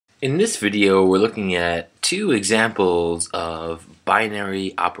In this video, we're looking at two examples of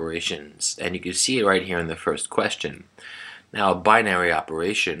binary operations, and you can see it right here in the first question. Now, a binary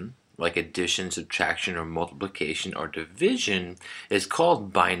operation, like addition, subtraction, or multiplication, or division, is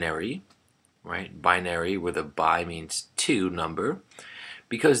called binary, right? Binary, where the bi means two number,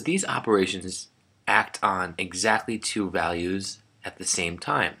 because these operations act on exactly two values at the same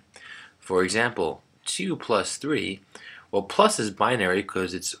time. For example, 2 plus 3, well, plus is binary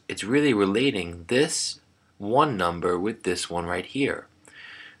because it's really relating this one number with this one right here.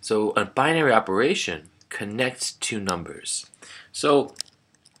 So a binary operation connects two numbers. So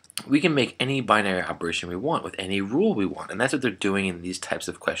we can make any binary operation we want with any rule we want, and that's what they're doing in these types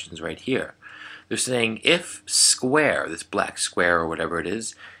of questions right here. They're saying if square, this black square or whatever it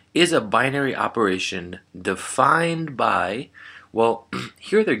is a binary operation defined by, well,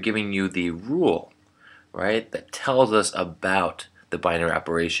 here they're giving you the rule, right, that tells us about the binary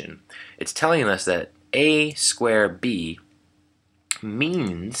operation. It's telling us that a square b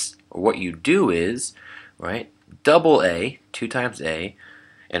means, or what you do is, right, double a, 2 times a,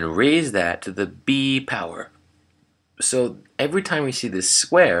 and raise that to the b power. So every time we see this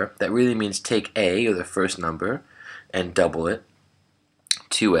square, that really means take a, or the first number, and double it,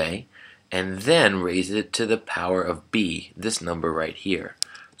 2a, and then raise it to the power of b, this number right here.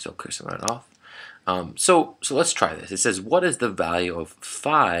 So clear some of that off. So let's try this. It says, what is the value of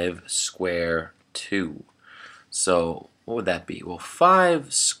 5 square 2? So what would that be? Well,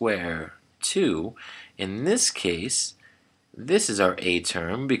 5 square 2, in this case, this is our a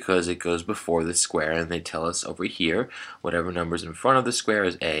term because it goes before the square, and they tell us over here whatever number's in front of the square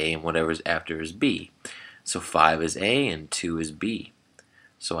is a and whatever's after is b. So 5 is a and 2 is b.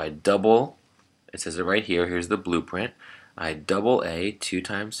 So I double, it says it right here, here's the blueprint. I double a, 2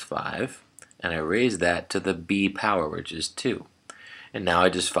 times 5, and I raise that to the b power, which is 2. And now I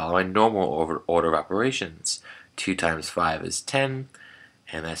just follow my normal order of operations. 2 times 5 is 10,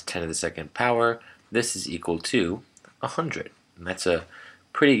 and that's 10 to the second power. This is equal to 100. And that's a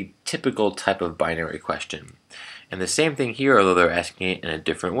pretty typical type of binary question. And the same thing here, although they're asking it in a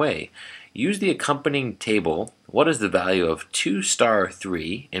different way. Use the accompanying table. What is the value of 2 star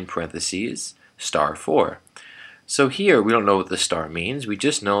 3 in parentheses star 4? So here we don't know what the star means. We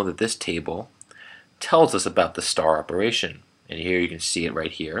just know that this table tells us about the star operation. And here you can see it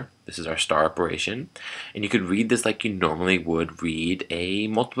right here. This is our star operation. And you could read this like you normally would read a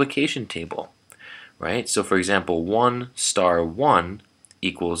multiplication table, right? So for example, 1 star 1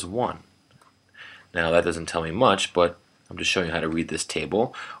 equals 1. Now that doesn't tell me much, but I'm just showing you how to read this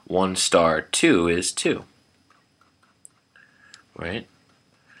table. 1 star 2 is 2, right?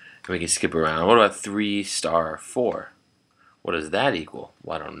 And we can skip around. What about 3 star 4? What does that equal?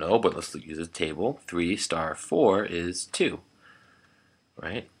 Well, I don't know, but let's use a table. 3 star 4 is 2,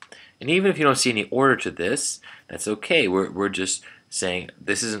 right? And even if you don't see any order to this, that's okay. We're just saying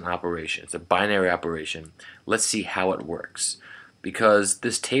this is an operation. It's a binary operation. Let's see how it works, because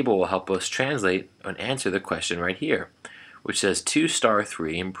this table will help us translate and answer the question right here, which says 2 star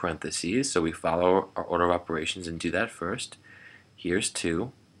 3 in parentheses. So we follow our order of operations and do that first. Here's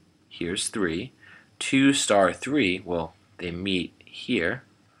 2. Here's 3. 2 star 3, well, they meet here.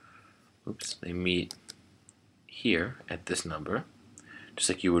 Oops, they meet here at this number, just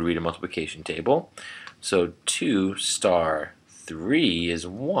like you would read a multiplication table. So 2 star 3 is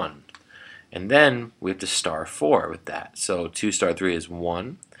 1. And then we have to star 4 with that. So 2 star 3 is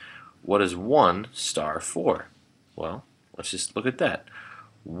 1. What is 1 star 4? Well, let's just look at that.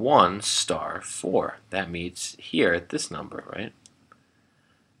 1 star 4. That meets here at this number, right?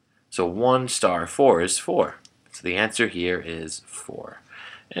 So 1 star 4 is 4. So the answer here is 4.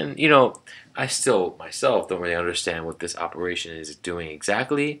 And you know, I still myself don't really understand what this operation is doing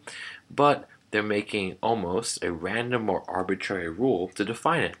exactly, but they're making almost a random or arbitrary rule to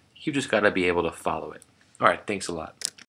define it. You just got to be able to follow it. All right, thanks a lot.